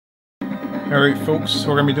Alright folks,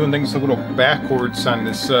 we're going to be doing things a little backwards on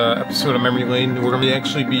this episode of Memory Lane. We're going to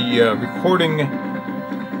actually be recording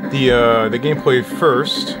the gameplay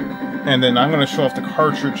first, and then I'm going to show off the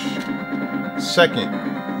cartridge second.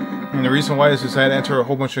 And the reason why is I had to enter a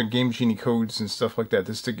whole bunch of Game Genie codes and stuff like that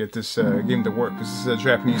just to get this game to work. This is a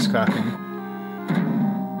Japanese copy.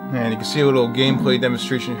 And you can see a little gameplay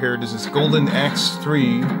demonstration here. This is Golden Axe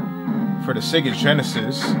 3 for the Sega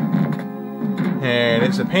Genesis. And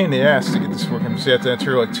it's a pain in the ass to get this working, so you have to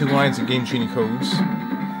enter like 2 lines of Game Genie codes,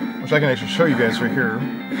 which I can actually show you guys right here.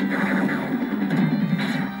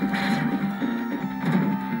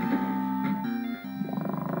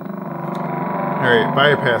 Alright,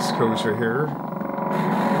 bypass codes right here.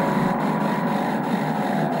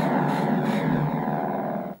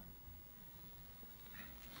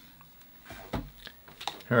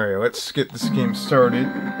 Alright, let's get this game started.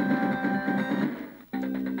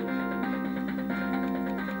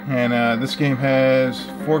 And this game has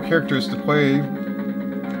 4 characters to play,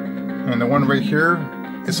 and the one right here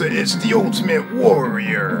is it's the Ultimate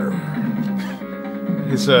Warrior.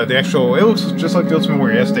 It's the actual. It looks just like the Ultimate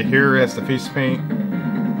Warrior. It has the hair, it has the face paint,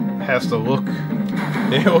 has the look.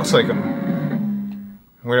 It looks like him.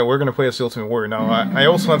 We're gonna play as the Ultimate Warrior now. I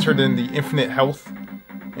also entered in the infinite health,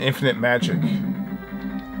 and infinite magic.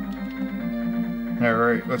 All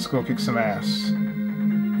right, let's go kick some ass.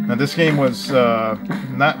 Now this game was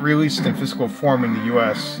not released in physical form in the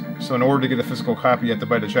US, so in order to get a physical copy you have to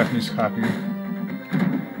buy the Japanese copy.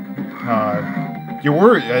 You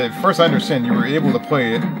were, at first I understand, you were able to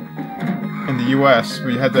play it in the US, but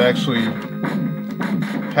you had to actually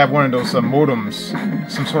have one of those modems,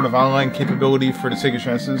 some sort of online capability for the Sega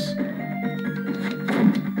Genesis.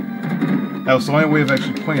 That was the only way of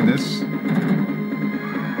actually playing this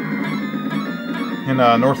in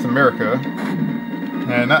North America.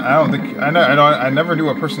 And I don't think I never knew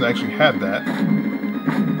a person that actually had that.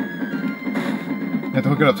 You have to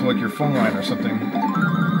hook it up to like your phone line or something.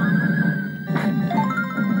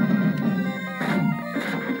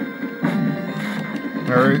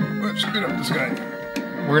 All right, let's speed up this guy.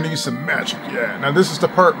 We're gonna use some magic. Yeah. Now this is the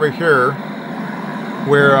part right here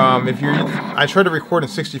where if you're, I tried to record in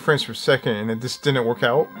 60 frames per second and it just didn't work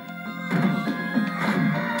out.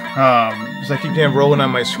 Because I keep getting rolling on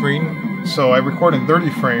my screen. So I record in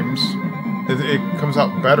 30 frames. It comes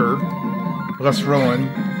out better, less rolling,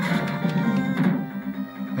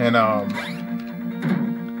 and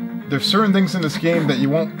there's certain things in this game that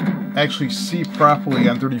you won't actually see properly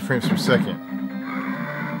on 30 frames per second.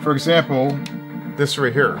 For example, this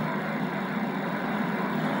right here.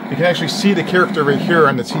 You can actually see the character right here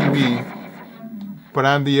on the TV, but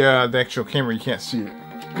on the actual camera you can't see it.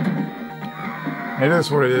 It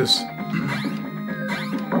is what it is.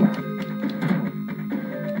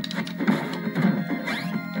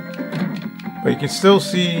 But you can still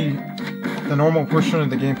see the normal portion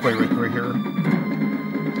of the gameplay right here.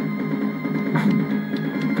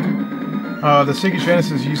 The Sega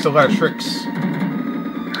Genesis used a lot of tricks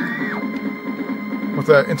with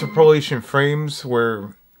the interpolation frames,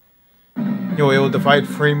 where it will divide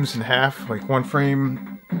frames in half, like one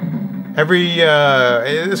frame.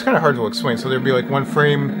 It's kind of hard to explain. So there'd be like one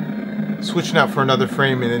frame switching out for another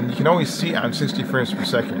frame, and then you can always see it on 60 frames per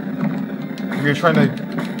second. If you're trying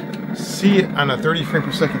to see it on a 30 frame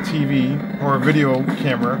per second TV or a video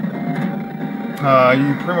camera,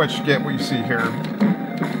 you pretty much get what you see here.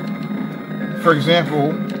 For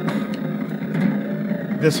example,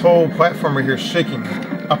 this whole platform right here is shaking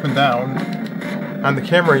up and down. On the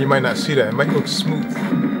camera you might not see that, it might look smooth.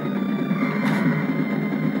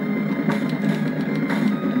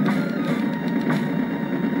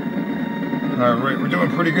 Alright, we're doing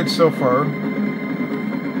pretty good so far.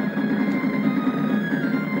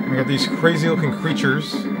 We got these crazy looking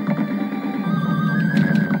creatures. We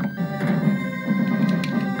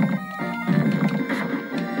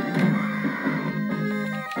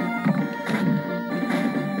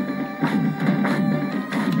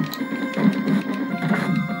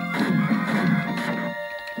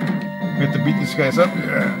have to beat these guys up.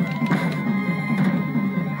 Yeah.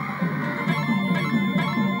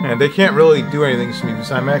 And they can't really do anything to me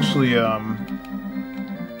because I'm actually in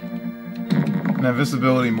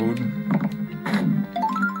invisibility mode.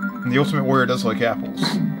 And the Ultimate Warrior does like apples.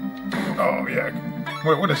 Oh yeah.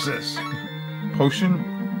 What is this? Potion?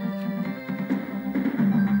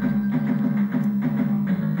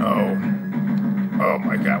 Oh. Oh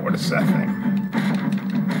my god, what is that thing?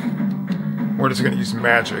 We're just gonna use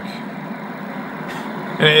magic.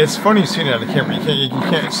 And it's funny seeing it on the camera. You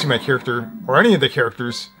can't see my character or any of the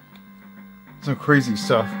characters. Some crazy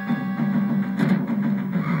stuff.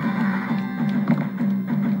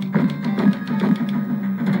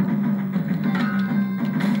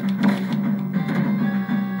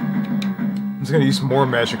 was gonna use some more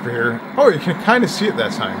magic right here. Oh, you can kind of see it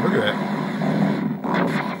that time. Look at that.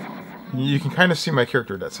 You can kind of see my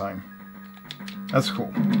character that time. That's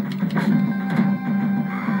cool.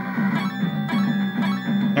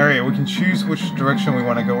 Alright, we can choose which direction we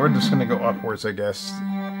want to go. We're just gonna go upwards, I guess.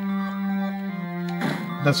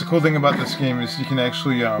 That's the cool thing about this game is you can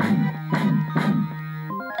actually go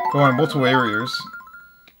on multiple areas.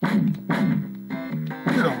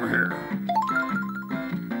 Get over here.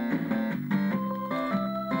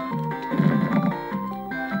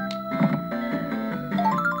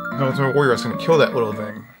 The Ultimate Warrior is going to kill that little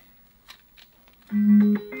thing.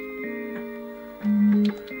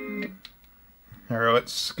 Alright,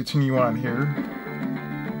 let's continue on here.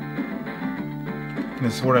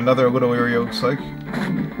 This is what another little area looks like.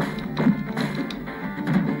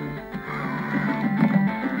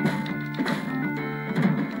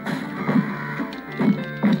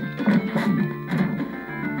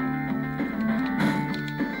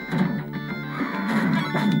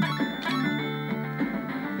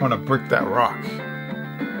 I want to brick that rock.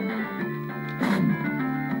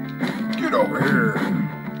 Get over here.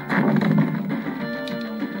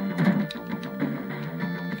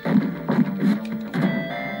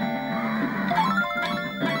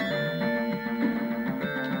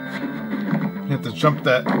 You have to jump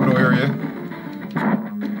that little area.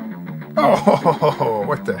 Oh,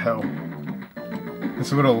 what the hell?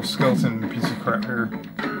 It's a little skeleton piece of crap here.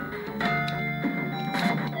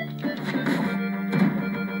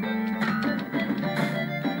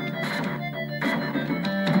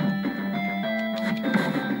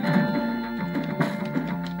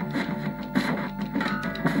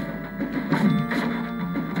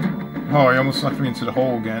 Oh, he almost knocked me into the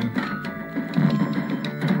hole again.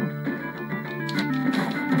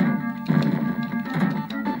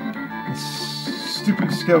 This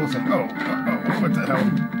stupid skeleton. Oh, what the hell?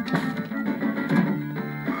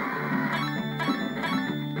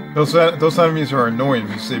 Those enemies are annoying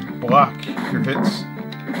because they block your hits.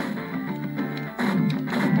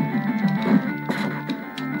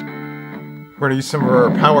 We're gonna use some of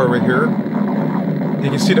our power right here. You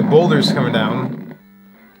can see the boulders coming down.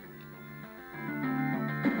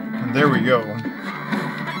 And there we go.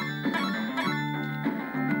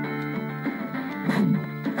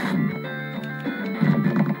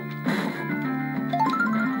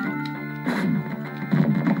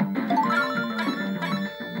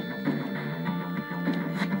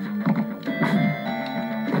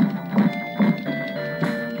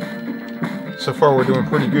 So far we're doing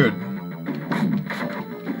pretty good.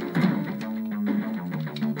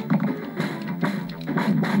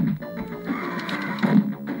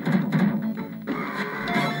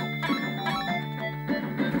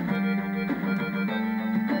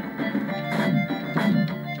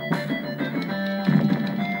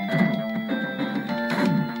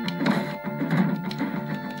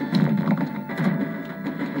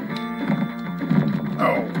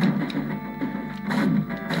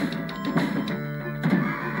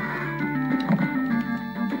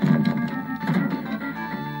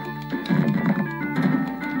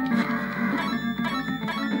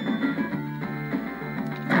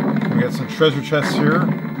 Some treasure chests here.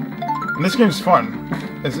 And this game's fun.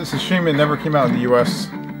 It's a shame it never came out in the US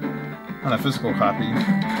on a physical copy.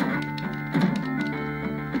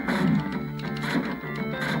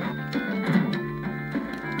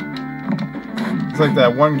 It's like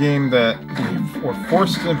that one game that we were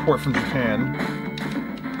forced to import from Japan.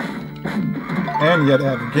 And you had to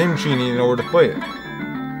have a Game Genie in order to play it.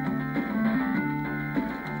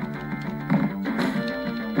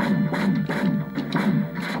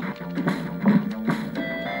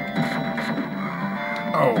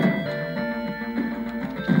 Oh.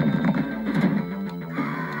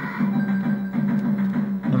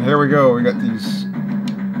 And here we go. We got these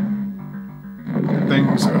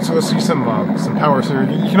things. So let's see some powers here.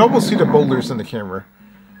 You can almost see the boulders in the camera.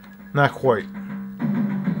 Not quite.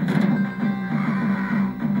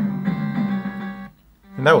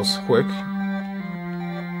 And that was quick.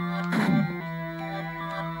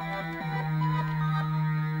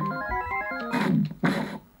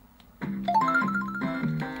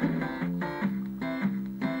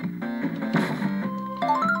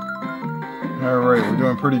 Alright, we're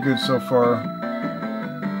doing pretty good so far.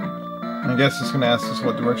 I guess it's going to ask us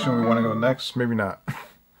what direction we want to go next. Maybe not.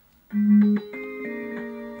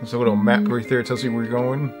 There's a little map right there. It tells you where you're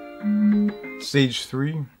going. Stage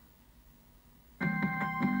 3.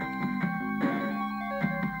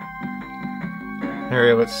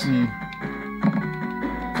 Alright, let's see.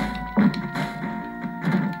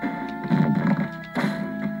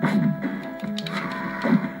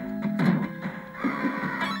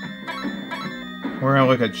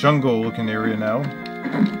 like a jungle-looking area now.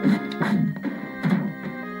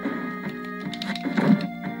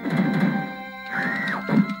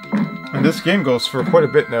 And this game goes for quite a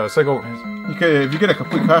bit now. It's like over, if you get a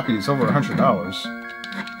complete copy, it's over $100.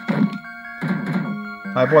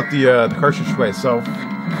 I bought the cartridge by itself,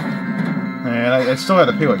 and I still had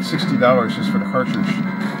to pay like $60 just for the cartridge.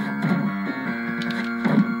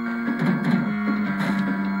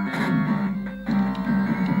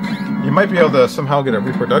 You might be able to somehow get a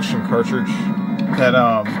reproduction cartridge that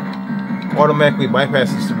automatically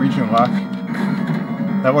bypasses the region lock.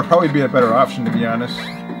 That would probably be a better option, to be honest.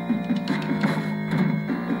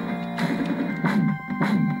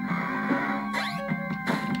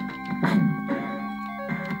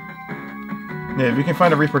 Yeah, if you can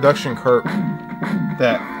find a reproduction cart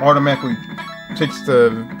that automatically takes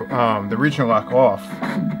the region lock off,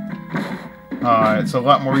 it's a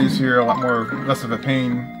lot more easier, a lot less of a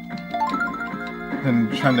pain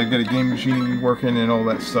than trying to get a Game Genie working and all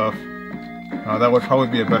that stuff. That would probably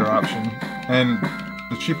be a better option, and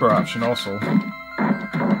the cheaper option also.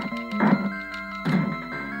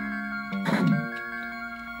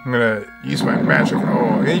 I'm gonna use my magic.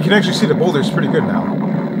 Oh, you can actually see the boulders pretty good now.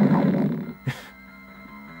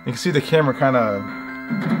 You can see the camera kind of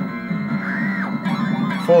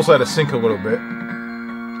falls out of sync a little bit.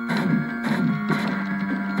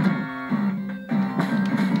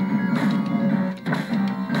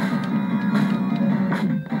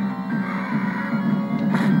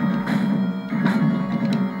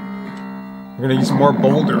 We're gonna use more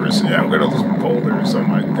boulders. Yeah, look at all those boulders. Oh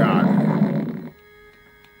my god.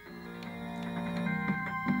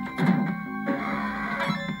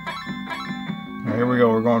 Right, here we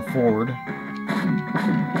go. We're going forward.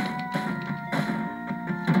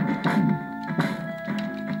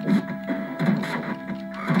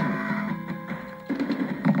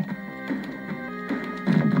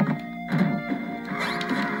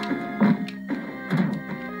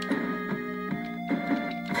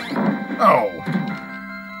 Oh!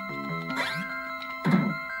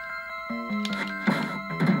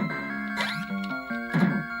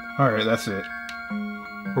 Alright, that's it.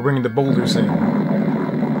 We're bringing the boulders in.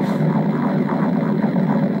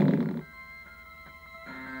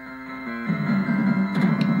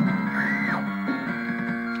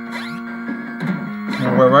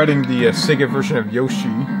 Now we're riding the Sega version of Yoshi.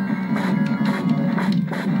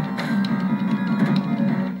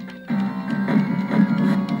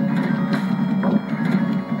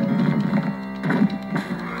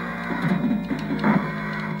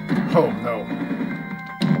 Oh no.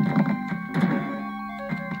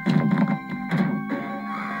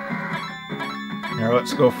 Now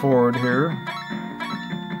let's go forward here.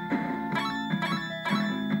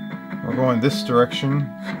 We're going this direction.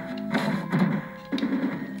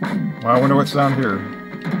 Well, I wonder what's down here.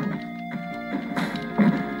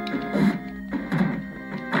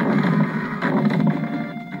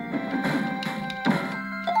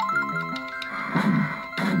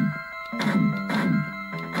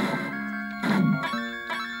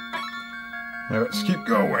 Now let's keep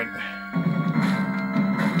going.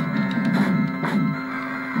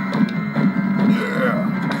 Yeah!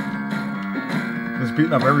 Just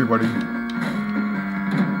beating up everybody.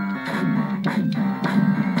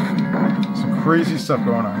 Some crazy stuff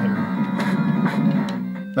going on here.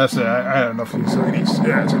 That's it. I had enough of these. Look at these.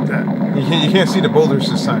 Yeah, it's like that. You can't see the boulders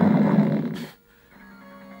this time.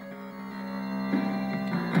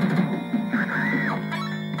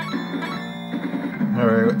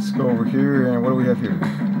 Alright, let's go over here, and what do we have here?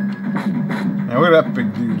 Now look at that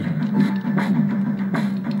big dude.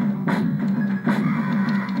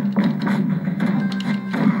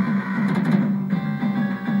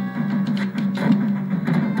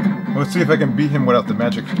 Let's see if I can beat him without the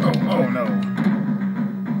magic. Oh no.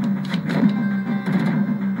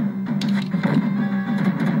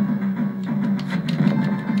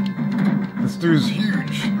 This dude's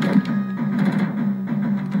huge.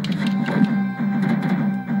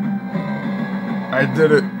 I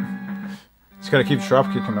did it. Just gotta keep drop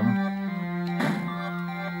kicking them.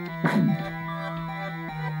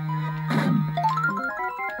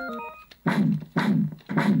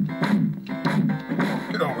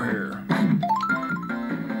 Get over here.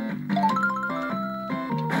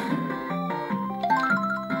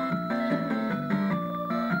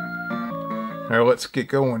 Now let's get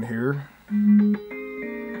going here.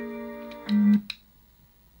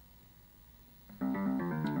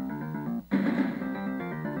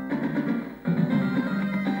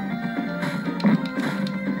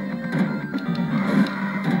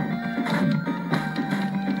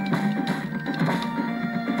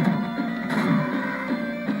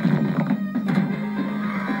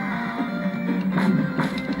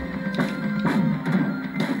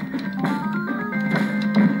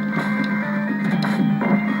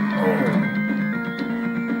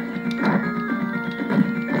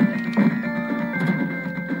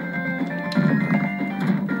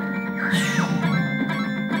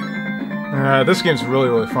 This game's really,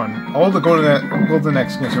 really fun. All the Golden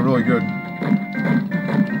Axe games are really good.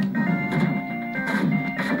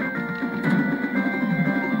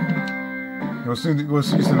 Let's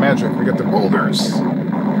use the magic. We got the boulders.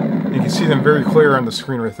 You can see them very clear on the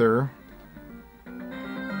screen right there.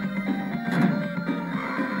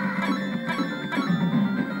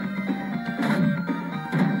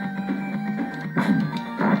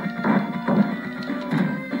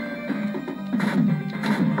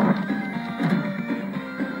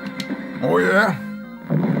 Oh yeah,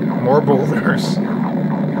 more boulders.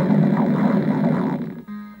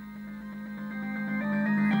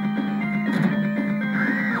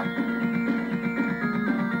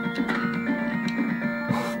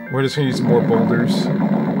 We're just gonna use more boulders.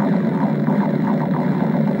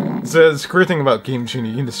 It's the great thing about Game Genie,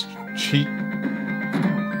 you can just cheat.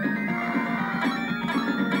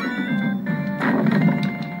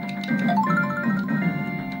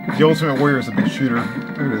 The Ultimate Warrior is a big shooter.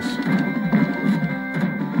 Look at this.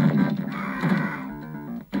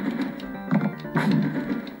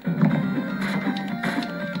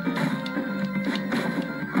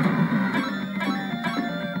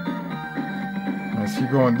 Let's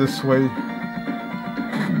keep going this way.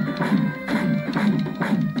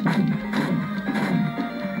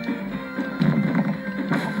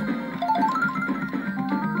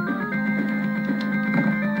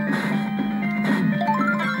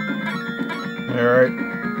 Alright.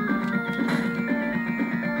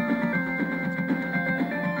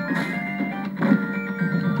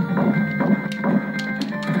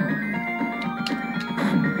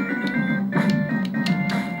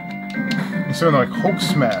 It's doing like Hulk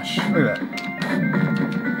smash. Look at that.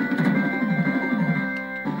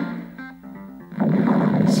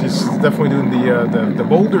 He's definitely doing the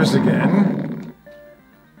boulders again.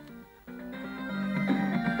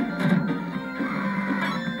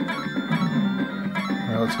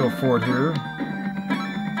 Let's go forward here.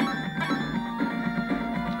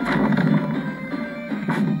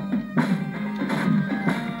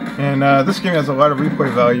 And this game has a lot of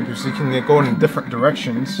replay value because you can go in different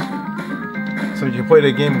directions. So you can play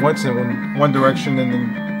the game once in one direction and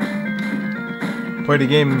then play the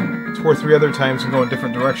game 2 or 3 other times and go in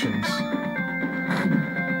different directions.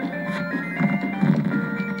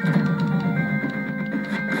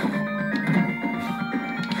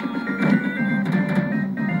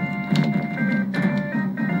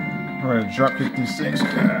 Alright, drop kick these things.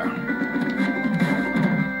 Yeah.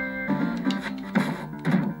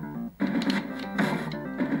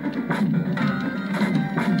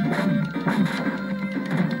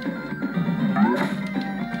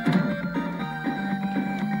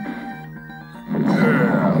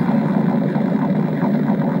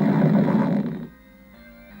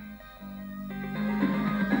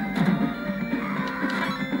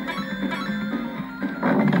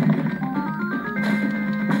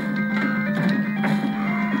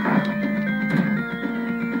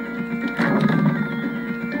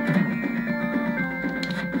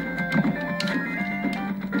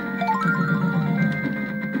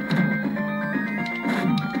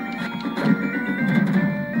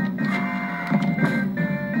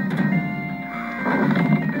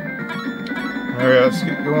 Alright, let's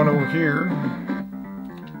get going over here.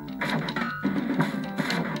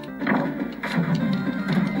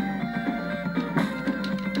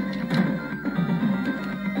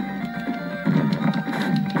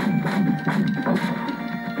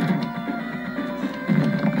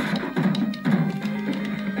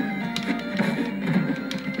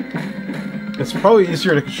 It's probably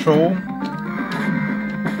easier to control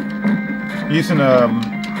using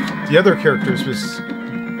the other characters, because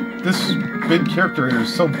this big character here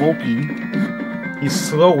is so bulky. He's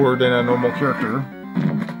slower than a normal character.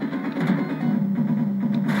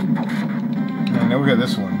 And then we got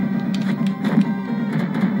this one.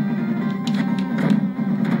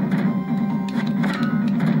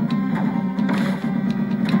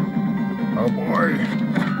 Oh boy.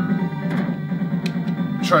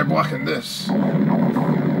 Try blocking this.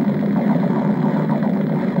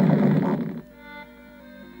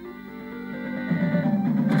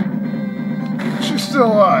 She's still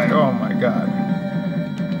alive. Oh my god.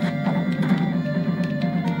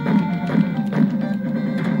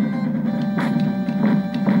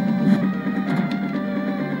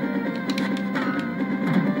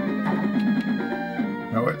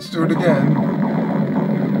 Now let's do it again.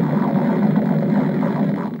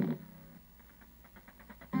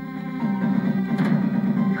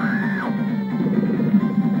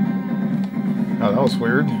 Oh, that was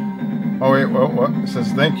weird. Oh wait, well, what? It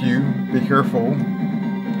says thank you. Be careful.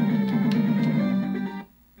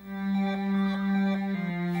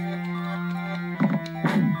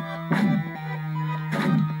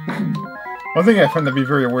 One thing I find to be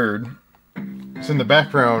very weird is in the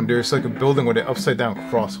background there's like a building with an upside down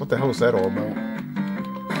cross. What the hell is that all about?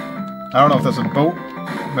 I don't know if that's a boat,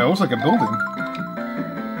 but it looks like a building.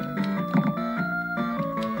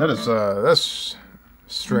 That's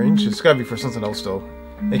strange. It's gotta be for something else though.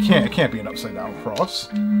 It can't be an upside down cross.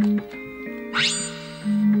 Oh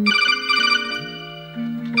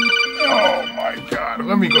my god,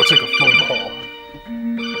 let me go take a phone call.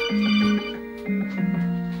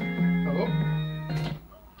 Hello?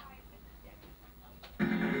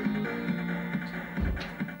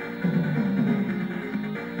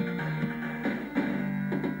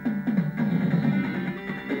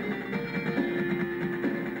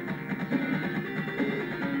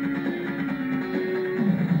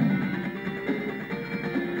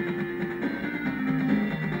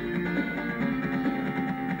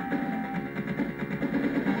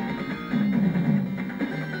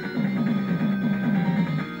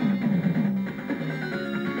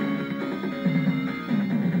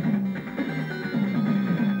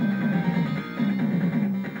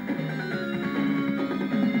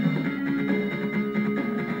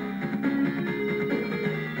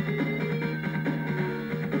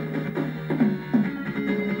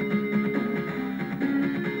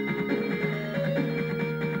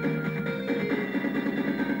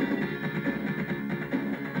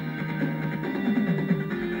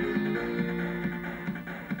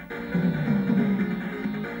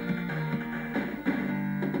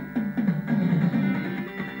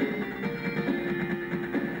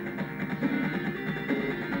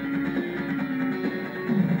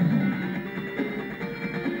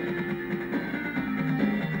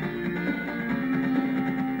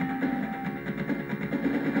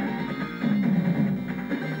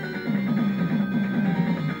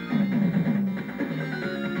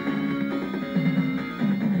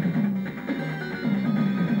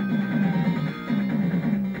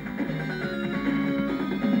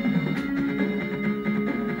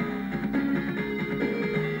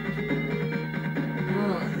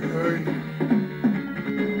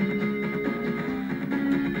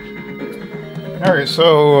 Alright,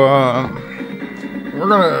 so we're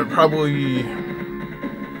gonna probably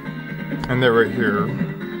end that right here.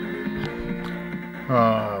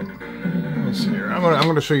 Let me see here. I'm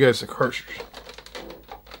gonna show you guys the cartridge.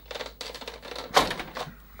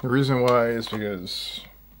 The reason why is because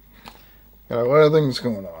got a lot of things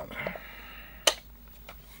going on.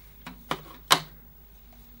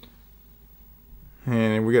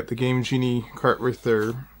 And we got the Game Genie cart right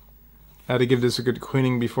there. I had to give this a good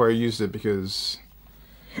cleaning before I used it because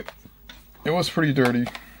it was pretty dirty.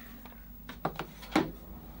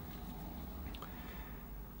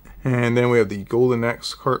 And then we have the Golden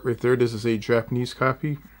Axe cart right there. This is a Japanese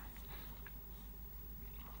copy.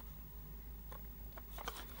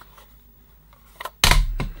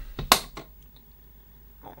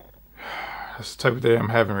 That's the type of day I'm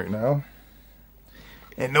having right now.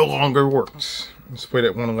 It no longer works. Let's play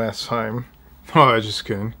that one last time. Oh, I just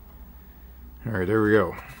kidding. Alright, there we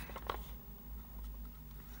go.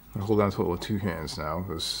 I'll hold on to it with two hands now.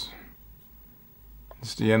 This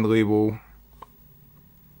is the end label.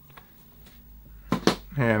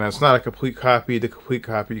 And it's not a complete copy. The complete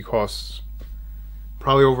copy costs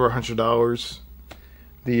probably over $100.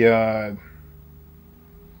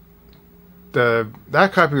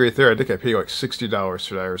 That copy right there, I think I paid like $60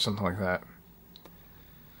 for that or something like that.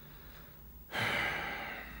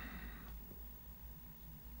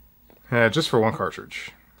 Yeah, just for one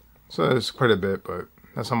cartridge. So that's quite a bit, but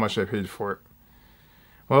that's how much I paid for it.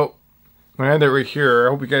 Well, I'm gonna end it right here. I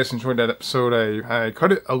hope you guys enjoyed that episode. I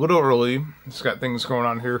cut it a little early. It's got things going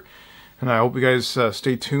on here. And I hope you guys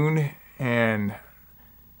stay tuned. And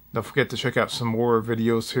don't forget to check out some more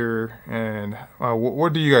videos here. And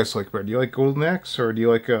what do you guys like better? Do you like Golden Axe? Or do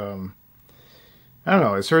you like, I don't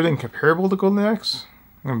know, is there anything comparable to Golden Axe?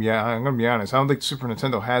 I'm gonna be honest. I don't think Super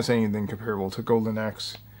Nintendo has anything comparable to Golden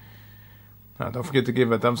Axe. Don't forget to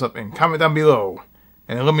give a thumbs up and comment down below.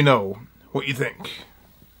 And let me know what you think.